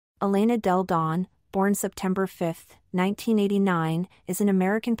Elena Delle Donne, born September 5, 1989, is an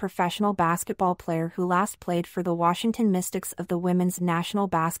American professional basketball player who last played for the Washington Mystics of the Women's National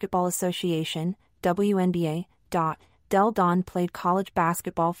Basketball Association, WNBA. Delle Donne played college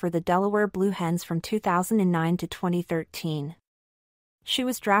basketball for the Delaware Blue Hens from 2009 to 2013. She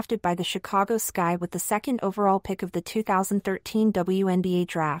was drafted by the Chicago Sky with the second overall pick of the 2013 WNBA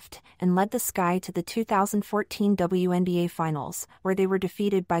draft, and led the Sky to the 2014 WNBA Finals, where they were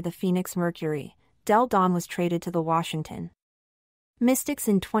defeated by the Phoenix Mercury. Delle Donne was traded to the Washington Mystics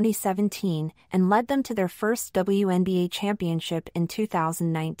in 2017, and led them to their first WNBA championship in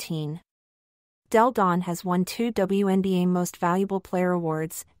 2019. Delle Donne has won 2 WNBA Most Valuable Player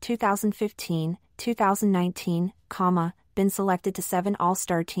awards, 2015, 2019, been selected to 7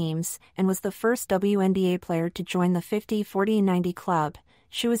 All-Star teams, and was the first WNBA player to join the 50, 40, and 90 club.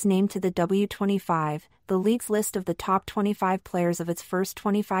 She was named to the W25, the league's list of the top 25 players of its first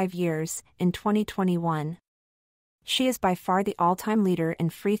 25 years, in 2021. She is by far the all-time leader in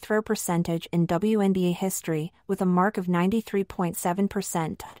free throw percentage in WNBA history, with a mark of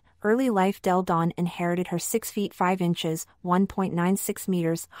 93.7%. Early life Delle Donne inherited her 6 feet 5 inches, 1.96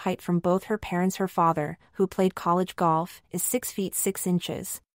 meters height from both her parents. Her father, who played college golf, is 6 feet 6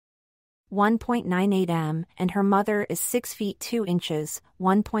 inches, 1.98 m, and her mother is 6 feet 2 inches,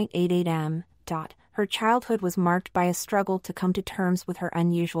 1.88 m. Her childhood was marked by a struggle to come to terms with her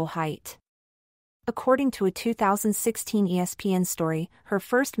unusual height. According to a 2016 ESPN story, her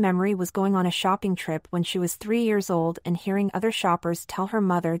first memory was going on a shopping trip when she was 3 years old and hearing other shoppers tell her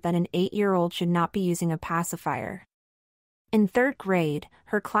mother that an 8-year-old should not be using a pacifier. In 3rd grade,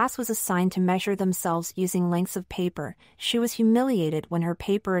 her class was assigned to measure themselves using lengths of paper. She was humiliated when her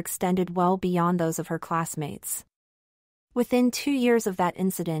paper extended well beyond those of her classmates. Within 2 years of that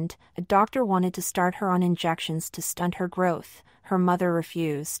incident, a doctor wanted to start her on injections to stunt her growth. Her mother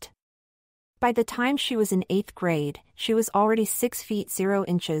refused. By the time she was in 8th grade, she was already 6 feet 0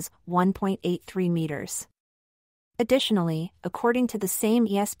 inches, 1.83 meters. Additionally, according to the same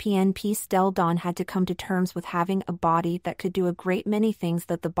ESPN piece, Delle Donne had to come to terms with having a body that could do a great many things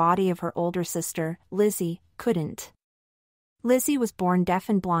that the body of her older sister, Lizzie, couldn't. Lizzie was born deaf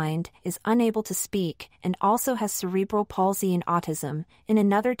and blind, is unable to speak, and also has cerebral palsy and autism. In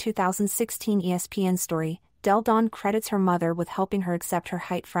another 2016 ESPN story, Delle Donne credits her mother with helping her accept her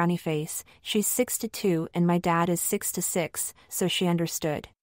height. Frowny face, she's 6'2" and my dad is 6'6", so she understood.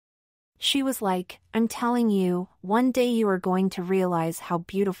 She was like, I'm telling you, one day you are going to realize how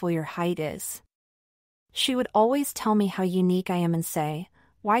beautiful your height is. She would always tell me how unique I am and say,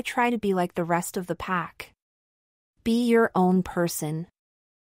 why try to be like the rest of the pack? Be your own person.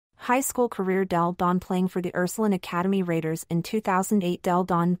 High school career Delle Donne playing for the Ursuline Academy Raiders in 2008. Delle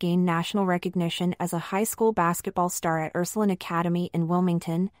Donne gained national recognition as a high school basketball star at Ursuline Academy in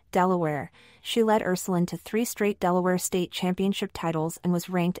Wilmington, Delaware. She led Ursuline to 3 straight Delaware state championship titles and was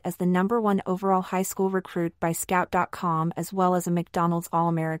ranked as the #1 overall high school recruit by Scout.com as well as a McDonald's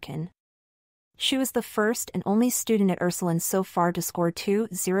All-American. She was the first and only student at Ursuline so far to score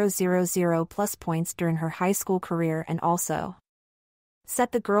 2,000+ points during her high school career and also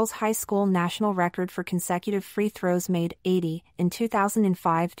set the girls' high school national record for consecutive free throws made, 80, in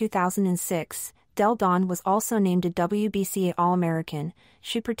 2005-2006. Delle Donne was also named a WBCA All-American.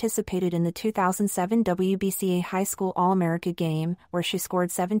 She participated in the 2007 WBCA High School All-America game, where she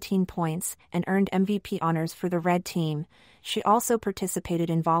scored 17 points, and earned MVP honors for the Red Team. She also participated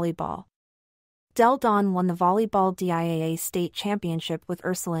in volleyball. Delle Donne won the volleyball DIAA state championship with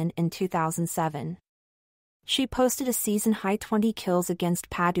Ursuline in 2007. She posted a season-high 20 kills against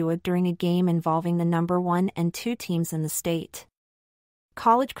Padua during a game involving the #1 and 2 teams in the state.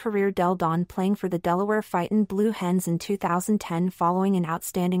 College career Delle Donne playing for the Delaware Blue Hens in 2010 following an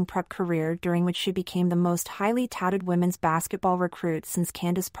outstanding prep career during which she became the most highly touted women's basketball recruit since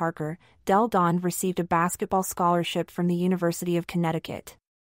Candace Parker. Delle Donne received a basketball scholarship from the University of Connecticut.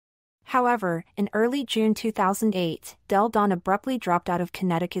 However, in early June 2008, Delle Donne abruptly dropped out of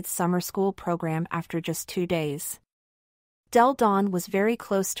Connecticut's summer school program after just 2 days. Delle Donne was very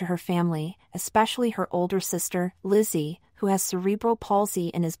close to her family, especially her older sister, Lizzie, who has cerebral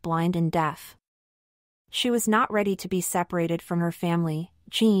palsy and is blind and deaf. She was not ready to be separated from her family.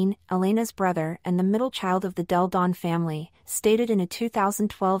 Gene, Elena's brother and the middle child of the Delle Donne family, stated in a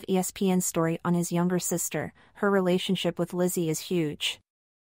 2012 ESPN story on his younger sister, her relationship with Lizzie is huge.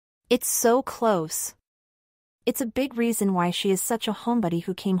 It's so close. It's a big reason why she is such a homebody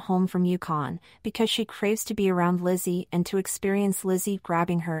who came home from Yukon, because she craves to be around Lizzie and to experience Lizzie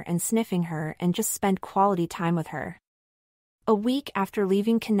grabbing her and sniffing her and just spend quality time with her. A week after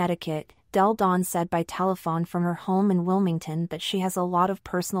leaving Connecticut, Delle Donne said by telephone from her home in Wilmington that she has a lot of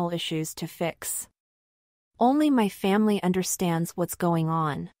personal issues to fix. Only my family understands what's going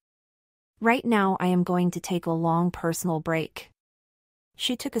on. Right now I am going to take a long personal break.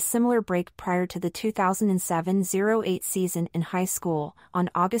 She took a similar break prior to the 2007-08 season in high school. On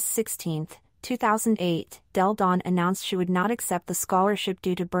August 16, 2008, Delle Donne announced she would not accept the scholarship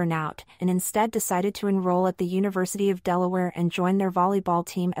due to burnout and instead decided to enroll at the University of Delaware and join their volleyball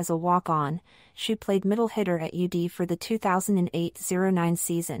team as a walk-on. She played middle hitter at UD for the 2008-09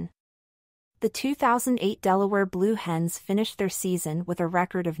 season. The 2008 Delaware Blue Hens finished their season with a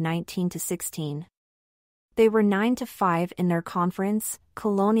record of 19-16. They were 9-5 in their conference,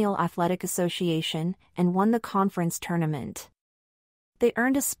 Colonial Athletic Association, and won the conference tournament. They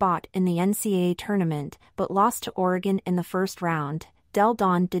earned a spot in the NCAA tournament but lost to Oregon in the first round. Delle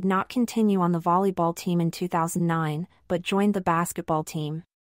Donne did not continue on the volleyball team in 2009, but joined the basketball team.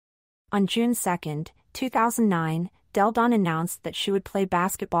 On June 2, 2009, Delle Donne announced that she would play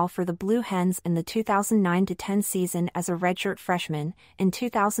basketball for the Blue Hens in the 2009-10 season as a redshirt freshman. In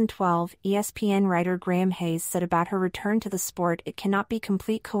 2012, ESPN writer Graham Hayes said about her return to the sport, "It cannot be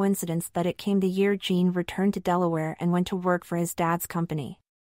complete coincidence that it came the year Gene returned to Delaware and went to work for his dad's company."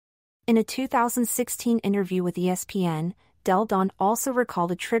 In a 2016 interview with ESPN, Delle Donne also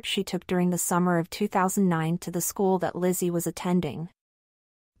recalled a trip she took during the summer of 2009 to the school that Lizzie was attending.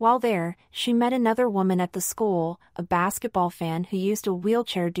 While there, she met another woman at the school, a basketball fan who used a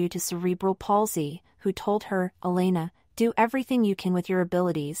wheelchair due to cerebral palsy, who told her, "Elena, do everything you can with your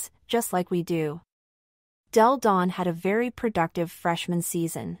abilities, just like we do." Delle Donne had a very productive freshman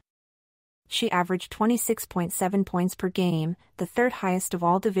season. She averaged 26.7 points per game, the third highest of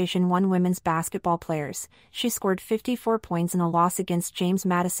all Division I women's basketball players. She scored 54 points in a loss against James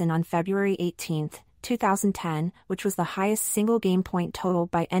Madison on February 18, 2010, which was the highest single-game point total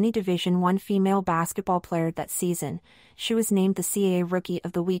by any Division I female basketball player that season. She was named the CAA Rookie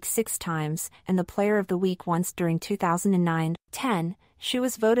of the Week 6 times, and the Player of the Week once during 2009-10. She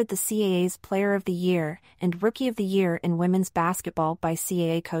was voted the CAA's Player of the Year and Rookie of the Year in women's basketball by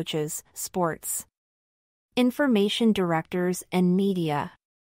CAA coaches, sports information directors and media.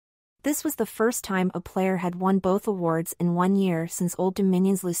 This was the first time a player had won both awards in 1 year since Old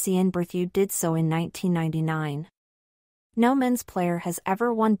Dominion's Lucienne Berthoud did so in 1999. No men's player has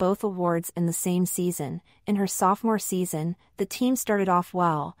ever won both awards in the same season. In her sophomore season, the team started off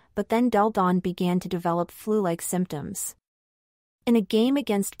well, but then Delle Donne began to develop flu-like symptoms. In a game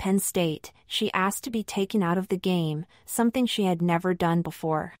against Penn State, she asked to be taken out of the game, something she had never done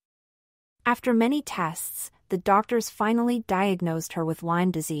before. After many tests, the doctors finally diagnosed her with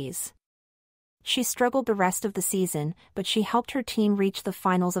Lyme disease. She struggled the rest of the season, but she helped her team reach the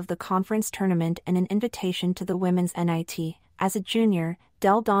finals of the conference tournament and an invitation to the women's NIT. As a junior,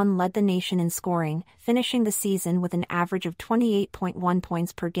 Delle Donne led the nation in scoring, finishing the season with an average of 28.1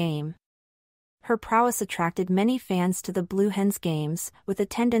 points per game. Her prowess attracted many fans to the Blue Hens games, with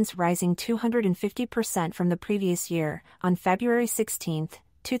attendance rising 250% from the previous year. On February 16,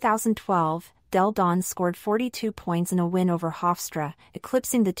 2012, Delle Donne scored 42 points in a win over Hofstra,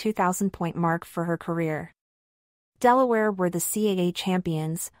 eclipsing the 2,000-point mark for her career. Delaware were the CAA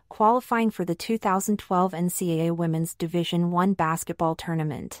champions, qualifying for the 2012 NCAA Women's Division I basketball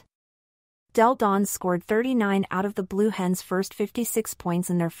tournament. Delle Donne scored 39 out of the Blue Hens' first 56 points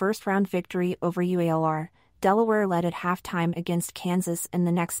in their first-round victory over UALR. Delaware led at halftime against Kansas in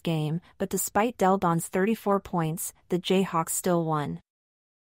the next game, but despite Delle Donne's 34 points, the Jayhawks still won.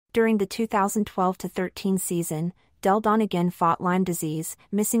 During the 2012-13 season, Delle Donne again fought Lyme disease,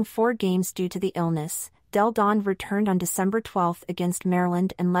 missing 4 games due to the illness. Delle Donne returned on December 12 against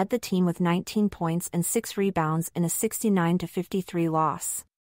Maryland and led the team with 19 points and 6 rebounds in a 69-53 loss.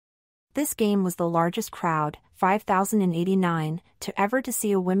 This game was the largest crowd, 5,089, to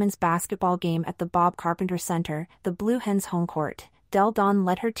see a women's basketball game at the Bob Carpenter Center, the Blue Hens' home court. Delle Donne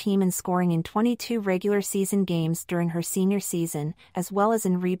led her team in scoring in 22 regular season games during her senior season, as well as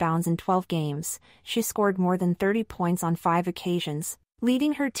in rebounds in 12 games. She scored more than 30 points on 5 occasions,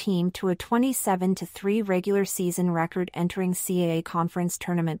 leading her team to a 27-3 regular season record entering CAA conference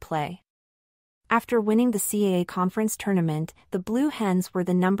tournament play. After winning the CAA conference tournament, the Blue Hens were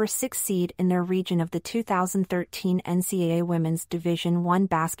the number 6 seed in their region of the 2013 NCAA Women's Division I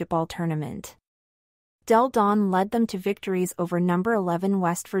basketball tournament. Delle Donne led them to victories over number 11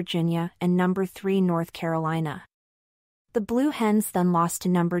 West Virginia and number 3 North Carolina. The Blue Hens then lost to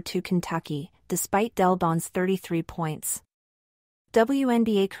number 2 Kentucky, despite Delle Donne's 33 points.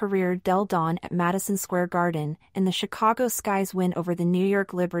 WNBA career Delle Donne at Madison Square Garden, and the Chicago Sky's win over the New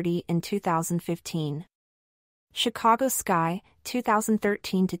York Liberty in 2015. Chicago Sky,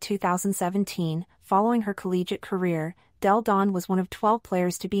 2013 to 2017. Following her collegiate career, Delle Donne was one of 12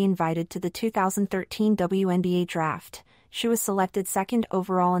 players to be invited to the 2013 WNBA draft. She was selected second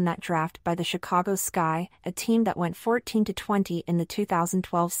overall in that draft by the Chicago Sky, a team that went 14-20 in the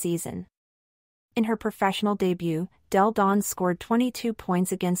 2012 season. In her professional debut, Delle Donne scored 22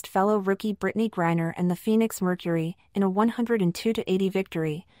 points against fellow rookie Brittany Griner and the Phoenix Mercury in a 102-80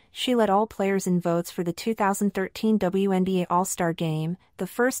 victory. She led all players in votes for the 2013 WNBA All-Star Game, the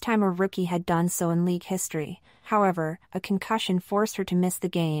first time a rookie had done so in league history. However, a concussion forced her to miss the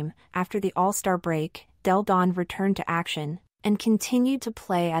game. After the All-Star break, Delle Donne returned to action and continued to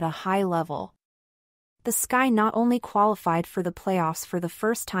play at a high level. The Sky not only qualified for the playoffs for the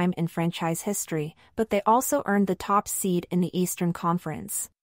first time in franchise history, but they also earned the top seed in the Eastern Conference.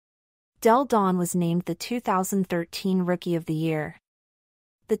 Delle Donne was named the 2013 Rookie of the Year.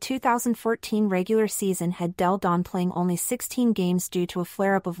 The 2014 regular season had Delle Donne playing only 16 games due to a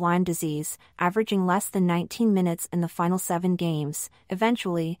flare-up of Lyme disease, averaging less than 19 minutes in the final 7 games.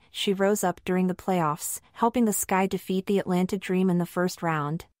 Eventually, she rose up during the playoffs, helping the Sky defeat the Atlanta Dream in the first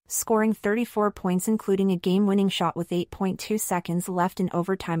round, scoring 34 points including a game-winning shot with 8.2 seconds left in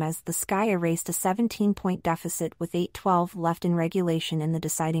overtime as the Sky erased a 17-point deficit with 8:12 left in regulation in the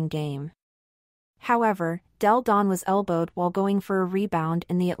deciding game. However, Delle Donne was elbowed while going for a rebound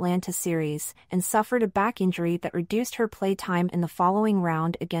in the Atlanta series, and suffered a back injury that reduced her play time in the following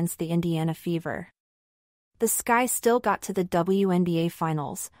round against the Indiana Fever. The Sky still got to the WNBA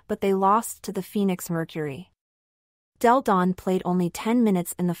Finals, but they lost to the Phoenix Mercury. Delle Donne played only 10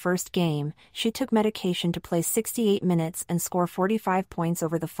 minutes in the first game. She took medication to play 68 minutes and score 45 points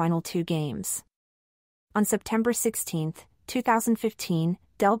over the final 2 games. On September 16, 2015,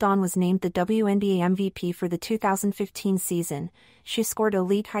 Delle Donne was named the WNBA MVP for the 2015 season. She scored a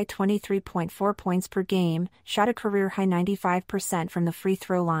league-high 23.4 points per game, shot a career-high 95% from the free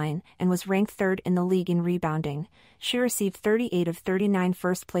throw line, and was ranked 3rd in the league in rebounding. She received 38 of 39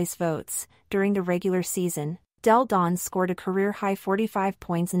 first-place votes. During the regular season, Delle Donne scored a career-high 45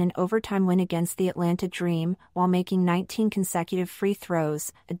 points in an overtime win against the Atlanta Dream, while making 19 consecutive free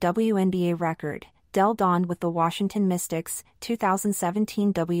throws, a WNBA record. Delle Donne with the Washington Mystics,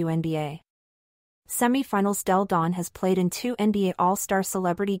 2017 WNBA Semifinals. Delle Donne has played in 2 NBA All-Star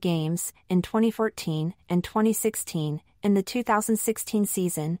Celebrity Games, in 2014 and 2016. In the 2016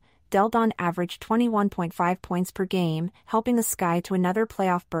 season, Delle Donne averaged 21.5 points per game, helping the Sky to another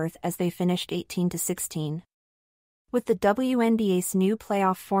playoff berth as they finished 18-16. With the WNBA's new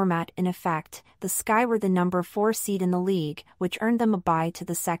playoff format in effect, the Sky were the number 4 seed in the league, which earned them a bye to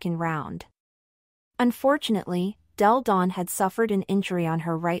the second round. Unfortunately, Delle Donne had suffered an injury on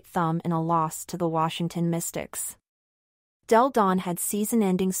her right thumb in a loss to the Washington Mystics. Delle Donne had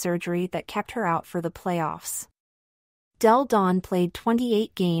season-ending surgery that kept her out for the playoffs. Delle Donne played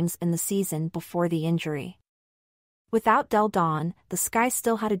 28 games in the season before the injury. Without Delle Donne, the Sky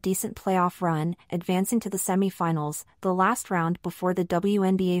still had a decent playoff run, advancing to the semifinals, the last round before the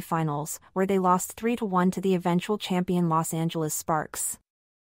WNBA Finals, where they lost 3-1 to the eventual champion Los Angeles Sparks.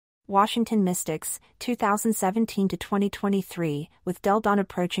 Washington Mystics, 2017-2023, with Delle Donne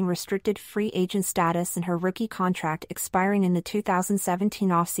approaching restricted free agent status and her rookie contract expiring in the 2017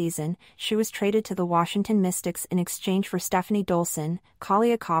 offseason, she was traded to the Washington Mystics in exchange for Stephanie Dolson,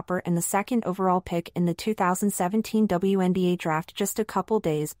 Kalia Copper and the 2nd overall pick in the 2017 WNBA draft just a couple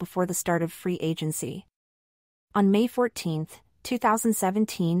days before the start of free agency. On May 14,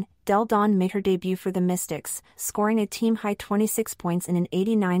 2017, Delle Donne made her debut for the Mystics, scoring a team-high 26 points in an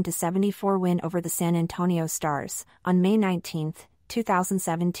 89-74 win over the San Antonio Stars. On May 19,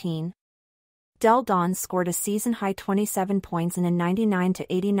 2017, Delle Donne scored a season-high 27 points in a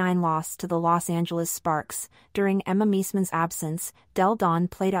 99-89 loss to the Los Angeles Sparks. During Emma Meesman's absence, Delle Donne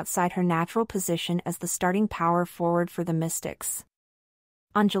played outside her natural position as the starting power forward for the Mystics.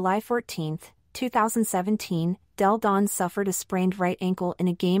 On July 14, 2017, Delle Donne suffered a sprained right ankle in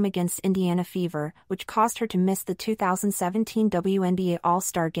a game against Indiana Fever, which caused her to miss the 2017 WNBA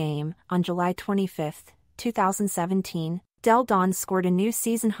All-Star Game. On July 25, 2017, Delle Donne scored a new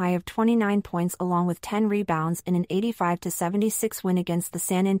season high of 29 points along with 10 rebounds in an 85-76 win against the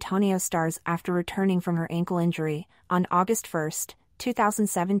San Antonio Stars after returning from her ankle injury. On August 1,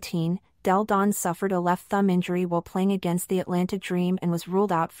 2017, Delle Donne suffered a left thumb injury while playing against the Atlanta Dream and was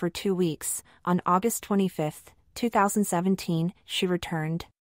ruled out for 2 weeks. On August 25, 2017, she returned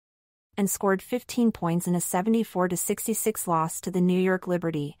and scored 15 points in a 74-66 loss to the New York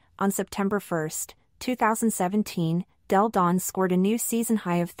Liberty. On September 1, 2017, Delle Donne scored a new season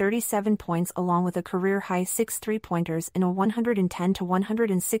high of 37 points along with a career-high 6 three-pointers in a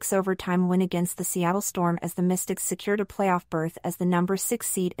 110-106 overtime win against the Seattle Storm as the Mystics secured a playoff berth as the number 6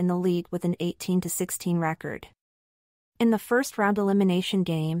 seed in the league with an 18-16 record. In the first-round elimination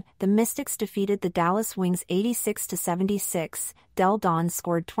game, the Mystics defeated the Dallas Wings 86-76. Delle Donne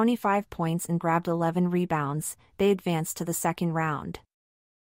scored 25 points and grabbed 11 rebounds. They advanced to the second round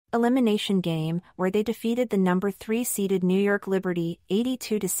elimination game, where they defeated the number 3 seeded New York Liberty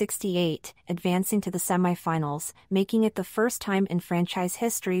 82-68, advancing to the semifinals, making it the first time in franchise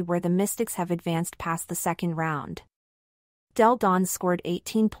history where the Mystics have advanced past the second round. Delle Donne scored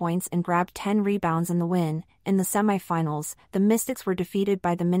 18 points and grabbed 10 rebounds in the win. In the semifinals, the Mystics were defeated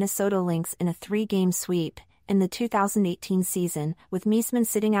by the Minnesota Lynx in a 3-game sweep. In the 2018 season, with Meesman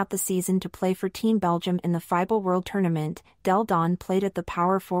sitting out the season to play for Team Belgium in the FIBA World Tournament, Delle Donne played at the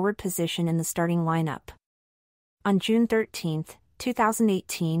power forward position in the starting lineup. On June 13,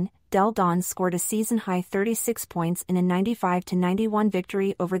 2018, Delle Donne scored a season-high 36 points in a 95-91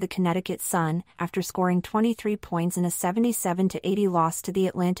 victory over the Connecticut Sun, after scoring 23 points in a 77-80 loss to the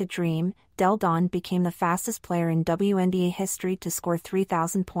Atlanta Dream. Delle Donne became the fastest player in WNBA history to score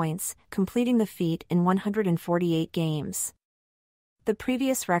 3,000 points, completing the feat in 148 games. The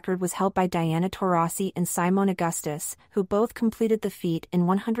previous record was held by Diana Taurasi and Simone Augustus, who both completed the feat in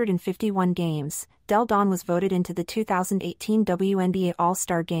 151 games. Delle Donne was voted into the 2018 WNBA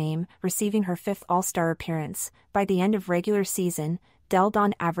All-Star Game, receiving her 5th All-Star appearance. By the end of regular season, Delle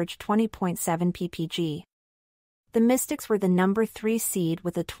Donne averaged 20.7 ppg. The Mystics were the number 3 seed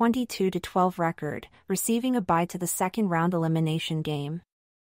with a 22-12 record, receiving a bye to the second-round elimination game.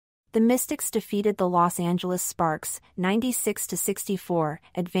 The Mystics defeated the Los Angeles Sparks 96-64,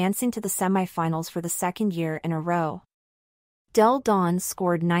 advancing to the semifinals for the second year in a row. Delle Donne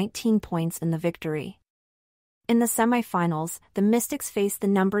scored 19 points in the victory. In the semifinals, the Mystics faced the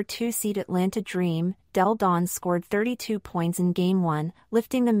number 2 seed Atlanta Dream. Delle Donne scored 32 points in Game 1,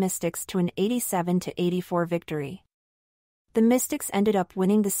 lifting the Mystics to an 87-84 victory. The Mystics ended up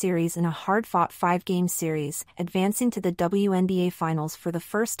winning the series in a hard-fought 5-game series, advancing to the WNBA Finals for the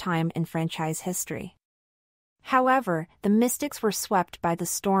first time in franchise history. However, the Mystics were swept by the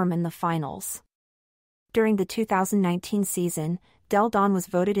Storm in the finals. During the 2019 season, Delle Donne was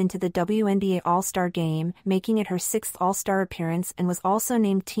voted into the WNBA All-Star Game, making it her 6th All-Star appearance, and was also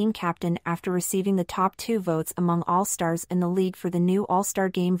named team captain after receiving the top 2 votes among All-Stars in the league for the new All-Star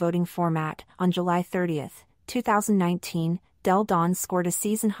Game voting format. On July 30, 2019, Delle Donne scored a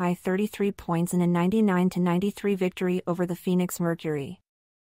season-high 33 points in a 99-93 victory over the Phoenix Mercury.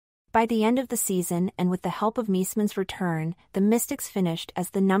 By the end of the season, and with the help of Meesman's return, the Mystics finished as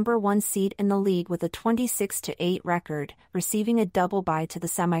the number 1 seed in the league with a 26-8 record, receiving a double bye to the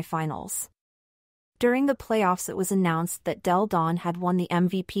semifinals. During the playoffs, it was announced that Delle Donne had won the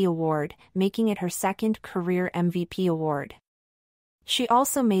MVP award, making it her 2nd career MVP award. She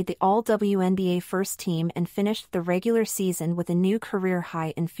also made the All-WNBA first team and finished the regular season with a new career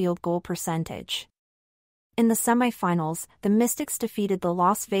high in field goal percentage. In the semifinals, the Mystics defeated the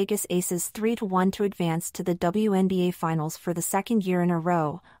Las Vegas Aces 3-1 to advance to the WNBA Finals for the second year in a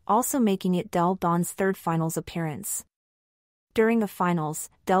row, also making it Delle Donne's 3rd finals appearance. During the finals,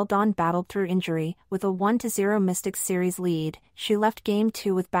 Delle Donne battled through injury. With a 1-0 Mystics series lead, she left Game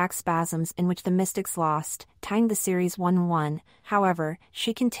 2 with back spasms, in which the Mystics lost, tying the series 1-1. However,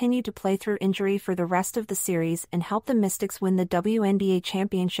 she continued to play through injury for the rest of the series and helped the Mystics win the WNBA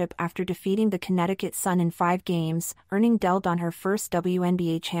championship after defeating the Connecticut Sun in 5 games, earning Delle Donne her first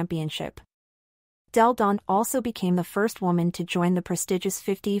WNBA championship. Delle Donne also became the first woman to join the prestigious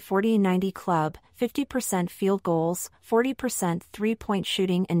 50-40-90 club, 50% field goals, 40% three-point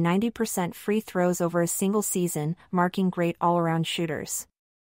shooting and 90% free throws over a single season, marking great all-around shooters.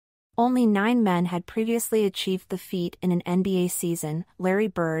 Only 9 men had previously achieved the feat in an NBA season: Larry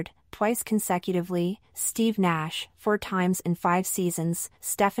Bird, twice consecutively; Steve Nash, 4 times in 5 seasons;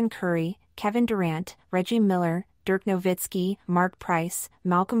 Stephen Curry, Kevin Durant, Reggie Miller, Dirk Nowitzki, Mark Price,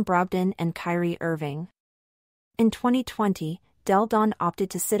 Malcolm Brogdon and Kyrie Irving. In 2020, Delle Donne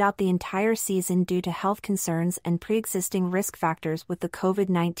opted to sit out the entire season due to health concerns and pre-existing risk factors with the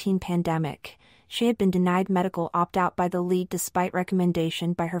COVID-19 pandemic. She had been denied medical opt-out by the league despite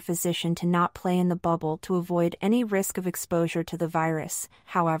recommendation by her physician to not play in the bubble to avoid any risk of exposure to the virus.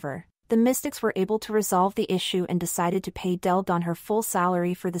 However, the Mystics were able to resolve the issue and decided to pay Delle Donne her full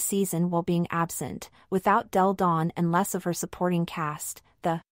salary for the season while being absent. Without Delle Donne and less of her supporting cast,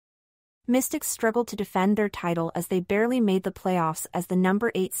 the Mystics struggled to defend their title as they barely made the playoffs as the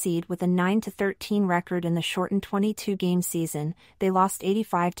number 8 seed with a 9-13 record in the shortened 22-game season. They lost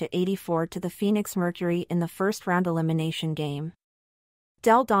 85-84 to the Phoenix Mercury in the first-round elimination game.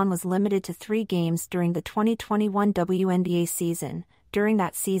 Delle Donne was limited to 3 games during the 2021 WNBA season. During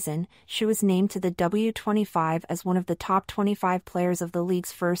that season, she was named to the W25 as one of the top 25 players of the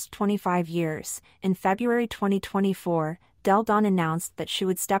league's first 25 years. In February 2024, Delle Donne announced that she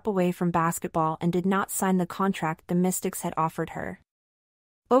would step away from basketball and did not sign the contract the Mystics had offered her.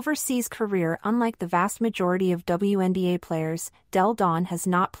 Overseas career. Unlike the vast majority of WNBA players, Delle Donne has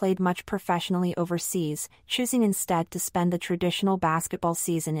not played much professionally overseas, choosing instead to spend the traditional basketball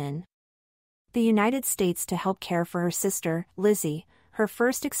season in the United States to help care for her sister, Lizzie. Her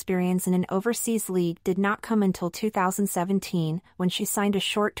first experience in an overseas league did not come until 2017, when she signed a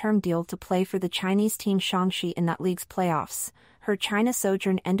short-term deal to play for the Chinese team Shaanxi in that league's playoffs. Her China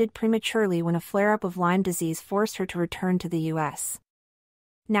sojourn ended prematurely when a flare-up of Lyme disease forced her to return to the U.S.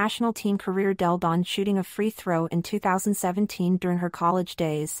 national team career. Delle Donne shooting a free throw in 2017 during her college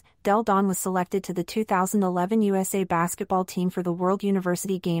days. Delle Donne was selected to the 2011 USA basketball team for the World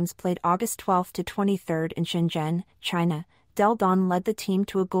University Games played August 12 to 23 in Shenzhen, China. Delle Donne led the team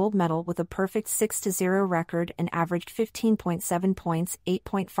to a gold medal with a perfect 6-0 record and averaged 15.7 points,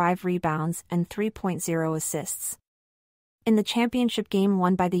 8.5 rebounds, and 3.0 assists. In the championship game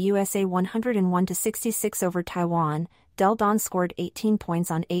won by the USA 101-66 over Taiwan, Delle Donne scored 18 points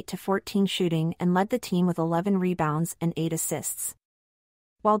on 8-14 shooting and led the team with 11 rebounds and 8 assists.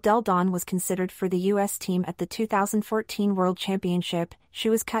 While Delle Donne was considered for the U.S. team at the 2014 World Championship, she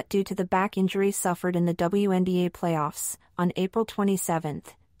was cut due to the back injury suffered in the WNBA playoffs. On April 27,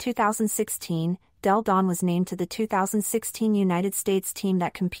 2016, Delle Donne was named to the 2016 United States team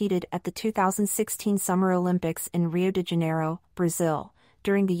that competed at the 2016 Summer Olympics in Rio de Janeiro, Brazil.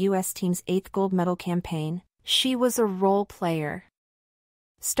 During the U.S. team's 8th gold medal campaign, she was a role player,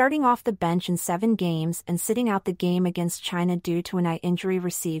 starting off the bench in 7 games and sitting out the game against China due to an eye injury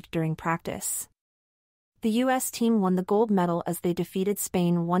received during practice. The U.S. team won the gold medal as they defeated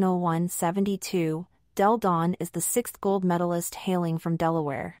Spain 101-72. Delle Donne is the 6th gold medalist hailing from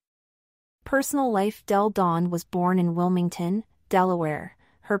Delaware. Personal life. Delle Donne was born in Wilmington, Delaware.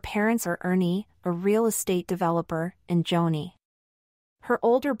 Her parents are Ernie, a real estate developer, and Joni. Her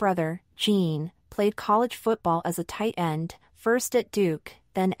older brother, Gene, played college football as a tight end, first at Duke,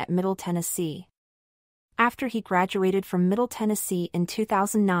 then at Middle Tennessee. After he graduated from Middle Tennessee in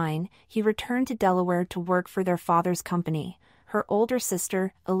 2009, he returned to Delaware to work for their father's company. Her older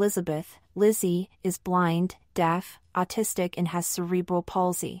sister, Elizabeth, Lizzie, is blind, deaf, autistic and has cerebral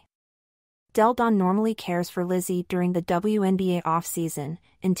palsy. Delle Donne normally cares for Lizzie during the WNBA offseason.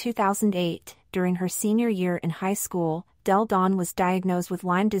 In 2008, during her senior year in high school, Delle Donne was diagnosed with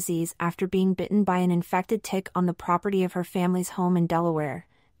Lyme disease after being bitten by an infected tick on the property of her family's home in Delaware.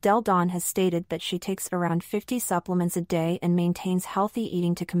 Delle Donne has stated that she takes around 50 supplements a day and maintains healthy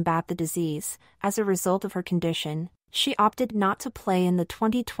eating to combat the disease. As a result of her condition, she opted not to play in the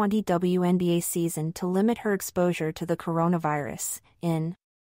 2020 WNBA season to limit her exposure to the coronavirus. In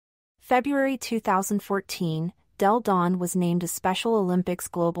February 2014, Delle Donne was named a Special Olympics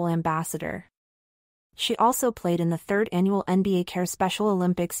Global Ambassador. She also played in the 3rd annual NBA Care Special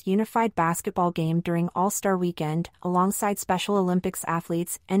Olympics Unified Basketball Game during All-Star Weekend, alongside Special Olympics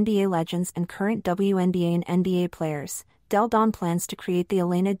athletes, NBA legends and current WNBA and NBA players. Delle Donne plans to create the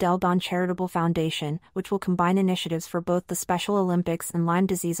Elena Delle Donne Charitable Foundation, which will combine initiatives for both the Special Olympics and Lyme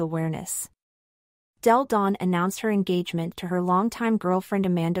disease awareness. Delle Donne announced her engagement to her longtime girlfriend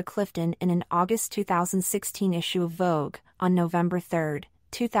Amanda Clifton in an August 2016 issue of Vogue. On November 3,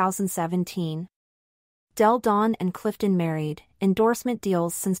 2017. Delle Donne and Clifton married. Endorsement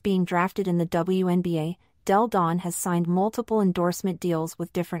deals. Since being drafted in the WNBA, Delle Donne has signed multiple endorsement deals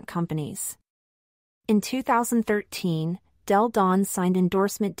with different companies. In 2013, Delle Donne signed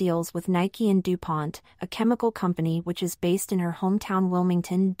endorsement deals with Nike and DuPont, a chemical company which is based in her hometown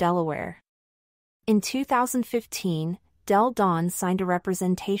Wilmington, Delaware. In 2015, Delle Donne signed a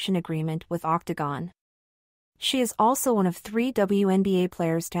representation agreement with Octagon. She is also one of 3 WNBA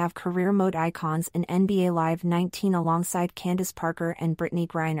players to have career mode icons in NBA Live 19 alongside Candace Parker and Brittany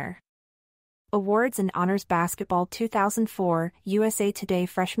Griner. Awards and Honors Basketball 2004, USA Today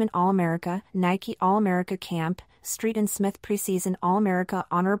Freshman All-America, Nike All-America Camp, Street and Smith Preseason All-America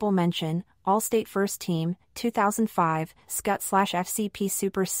Honorable Mention, All-State First Team, 2005, Scut/FCP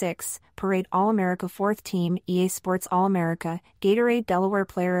Super 6, Parade All-America 4th Team, EA Sports All-America, Gatorade Delaware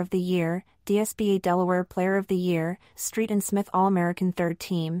Player of the Year, DSBA Delaware Player of the Year, Street and Smith All-American 3rd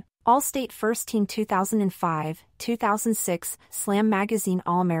Team, All-State First Team 2005, 2006, Slam Magazine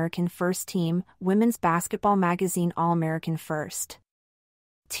All-American First Team, Women's Basketball Magazine All-American First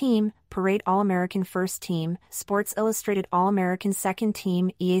Team, Parade All-American First Team, Sports Illustrated All-American Second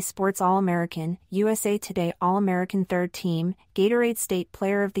Team, EA Sports All-American, USA Today All-American Third Team, Gatorade State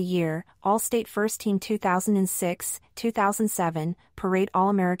Player of the Year, All-State First Team 2006, 2007, Parade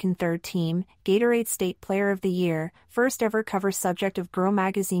All-American Third Team, Gatorade State Player of the Year, First Ever Cover Subject of Girl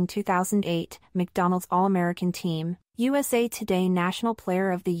Magazine 2008, McDonald's All-American Team, USA Today National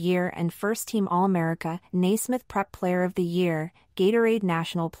Player of the Year and First Team All-America, Naismith Prep Player of the Year, Gatorade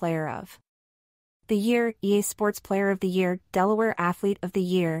National Player of the Year, EA Sports Player of the Year, Delaware Athlete of the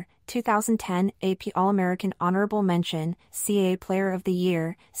Year, 2010 AP All-American Honorable Mention, CAA Player of the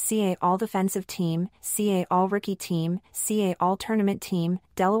Year, CAA All-Defensive Team, CAA All-Rookie Team, CAA All-Tournament Team,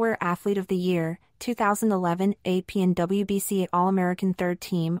 Delaware Athlete of the Year, 2011 AP and WBCA All-American Third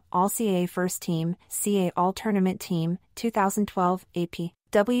Team, All-CAA First Team, CAA All-Tournament Team, 2012 AP,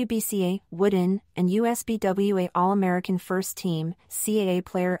 WBCA, Wooden, and USBWA All-American First Team, CAA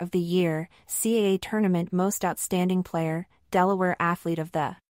Player of the Year, CAA Tournament Most Outstanding Player, Delaware Athlete of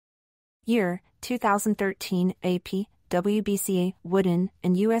the Year, 2013 AP, WBCA, Wooden,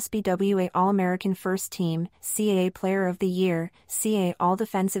 and USBWA All-American First Team, CAA Player of the Year, CAA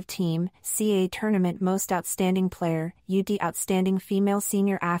All-Defensive Team, CAA Tournament Most Outstanding Player, UD Outstanding Female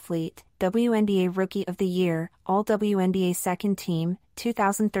Senior Athlete, WNBA Rookie of the Year, All-WNBA Second Team,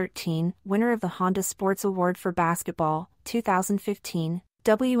 2013, winner of the Honda Sports Award for Basketball, 2015,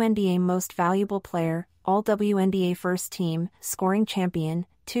 WNBA Most Valuable Player, All-WNBA First Team, Scoring Champion,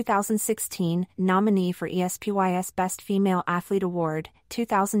 2016, nominee for ESPY's Best Female Athlete Award,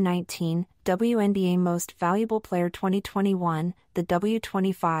 2019, WNBA Most Valuable Player 2021, the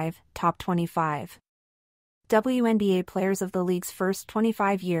W25, Top 25. WNBA Players of the League's First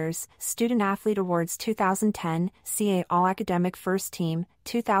 25 Years, Student Athlete Awards 2010, CAA All-Academic First Team,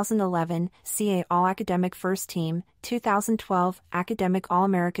 2011, CAA All-Academic First Team, 2012, Academic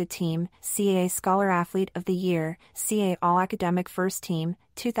All-America Team, CAA Scholar Athlete of the Year, CAA All-Academic First Team,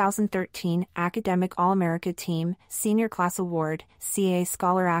 2013, Academic All-America Team, Senior Class Award, CAA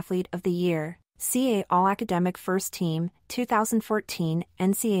Scholar Athlete of the Year, CAA All-Academic First Team, 2014,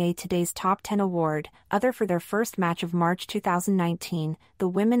 NCAA Today's Top 10 Award, other for their first match of March 2019, the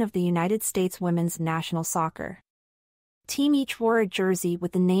Women of the United States Women's National Soccer Team each wore a jersey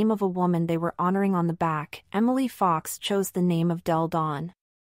with the name of a woman they were honoring on the back. Emily Fox chose the name of Delle Donne.